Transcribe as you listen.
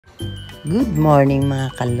Good morning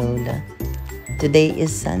mga kalola. Today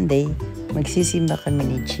is Sunday. Magsisimba kami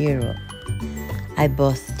ni Jiro. I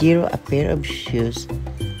bought Jiro a pair of shoes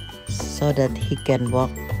so that he can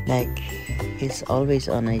walk like he's always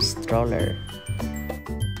on a stroller.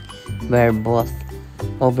 We're both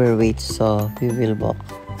overweight, so we will walk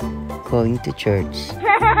going to church.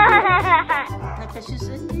 Nakashoes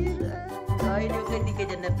ang Jiro. Oh, hindi ka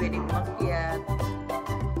dyan na pwede umakyat.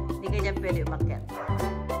 Hindi ka dyan pwede umakyat.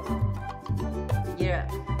 Jiro.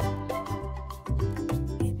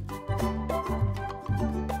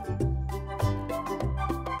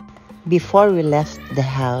 Before we left the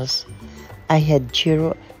house, I had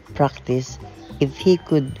Jiro practice if he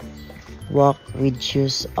could walk with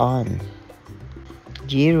shoes on.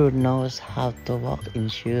 Jiro knows how to walk in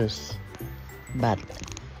shoes, but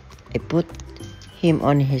I put him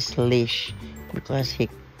on his leash because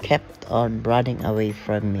he kept on running away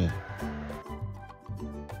from me.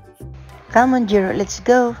 Come on, Jiro, let's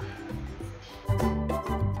go.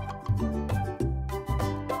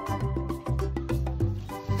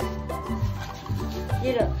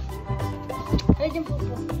 Jiro,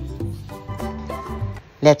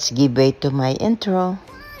 let's give way to my intro.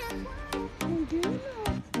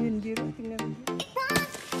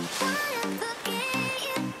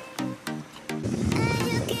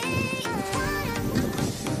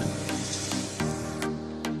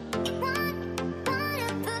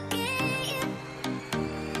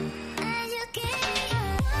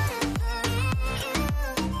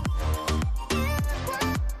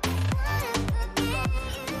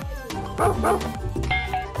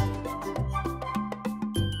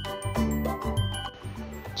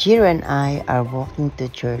 Jiro and I are walking to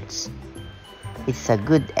church. It's a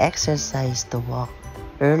good exercise to walk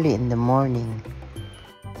early in the morning.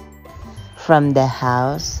 From the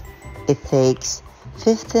house, it takes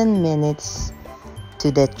 15 minutes to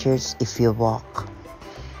the church if you walk.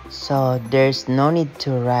 So there's no need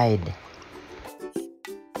to ride.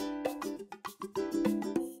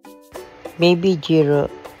 Maybe Jiro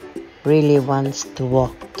really wants to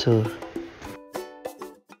walk too.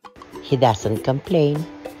 He doesn't complain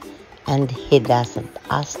and he doesn't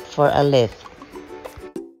ask for a lift.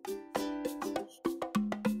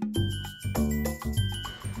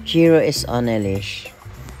 Jiro is on a leash,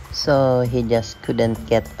 so he just couldn't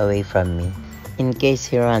get away from me in case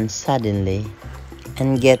he runs suddenly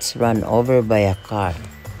and gets run over by a car.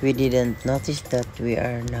 We didn't notice that we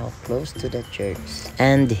are now close to the church,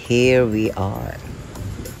 and here we are.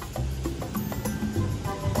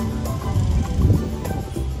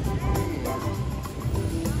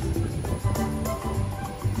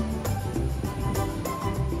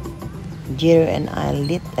 Jiro and I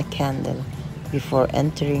lit a candle before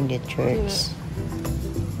entering the church.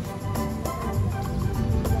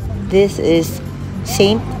 This is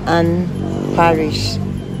Saint Anne Parish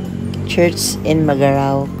Church in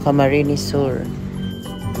Magarao, Camarines Sur.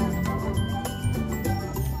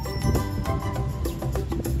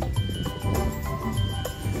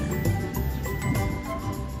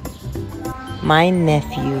 My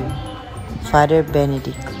nephew, Father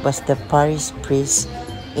Benedict, was the parish priest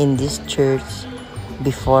in this church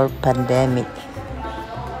before pandemic,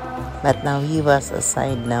 but now he was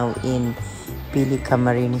assigned now in Pili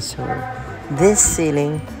Camarines Sur. This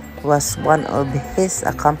ceiling was one of his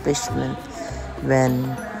accomplishments when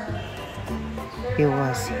he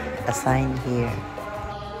was assigned here.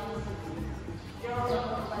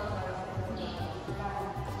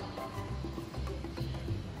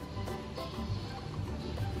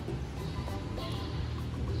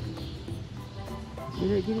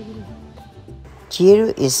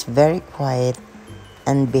 Jiro is very quiet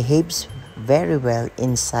and behaves very well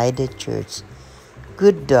inside the church.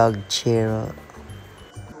 Good dog, Jiro.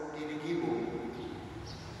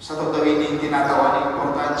 Sa to daw ining tinatawan ng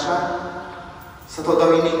importansya, sa to daw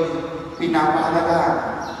ining pinapahalagahan,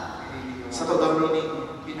 sa to daw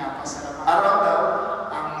ining pinapasalamat. Araw daw,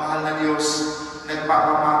 ang mahal na Diyos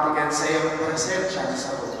nagpapamatikan sa iyong presensya sa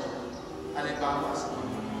to. Halimbawa sa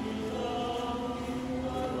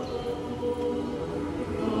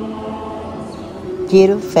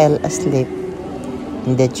Jiro fell asleep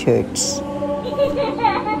in the church.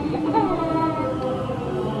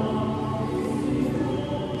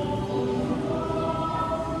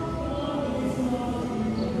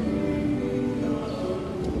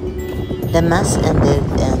 The mass ended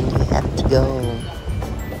and we have to go.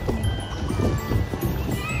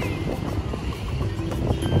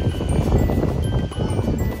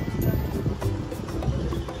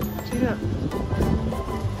 Jiro.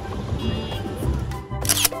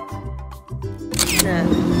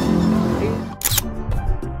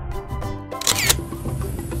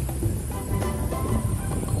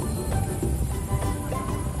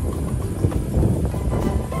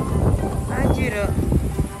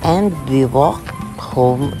 And we walk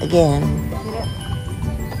home again.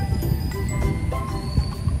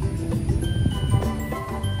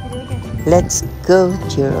 Let's go,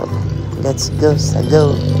 Jiro. Let's go,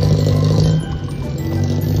 Sago.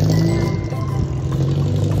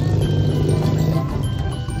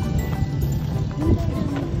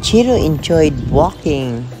 Jiro enjoyed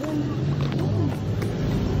walking,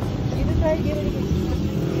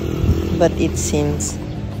 but it seems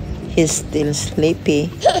he's still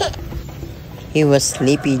sleepy. He was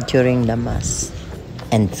sleepy during the mass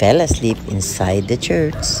and fell asleep inside the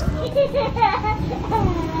church.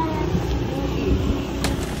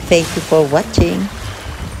 Thank you for watching.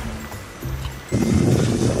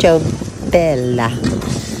 Ciao, Bella.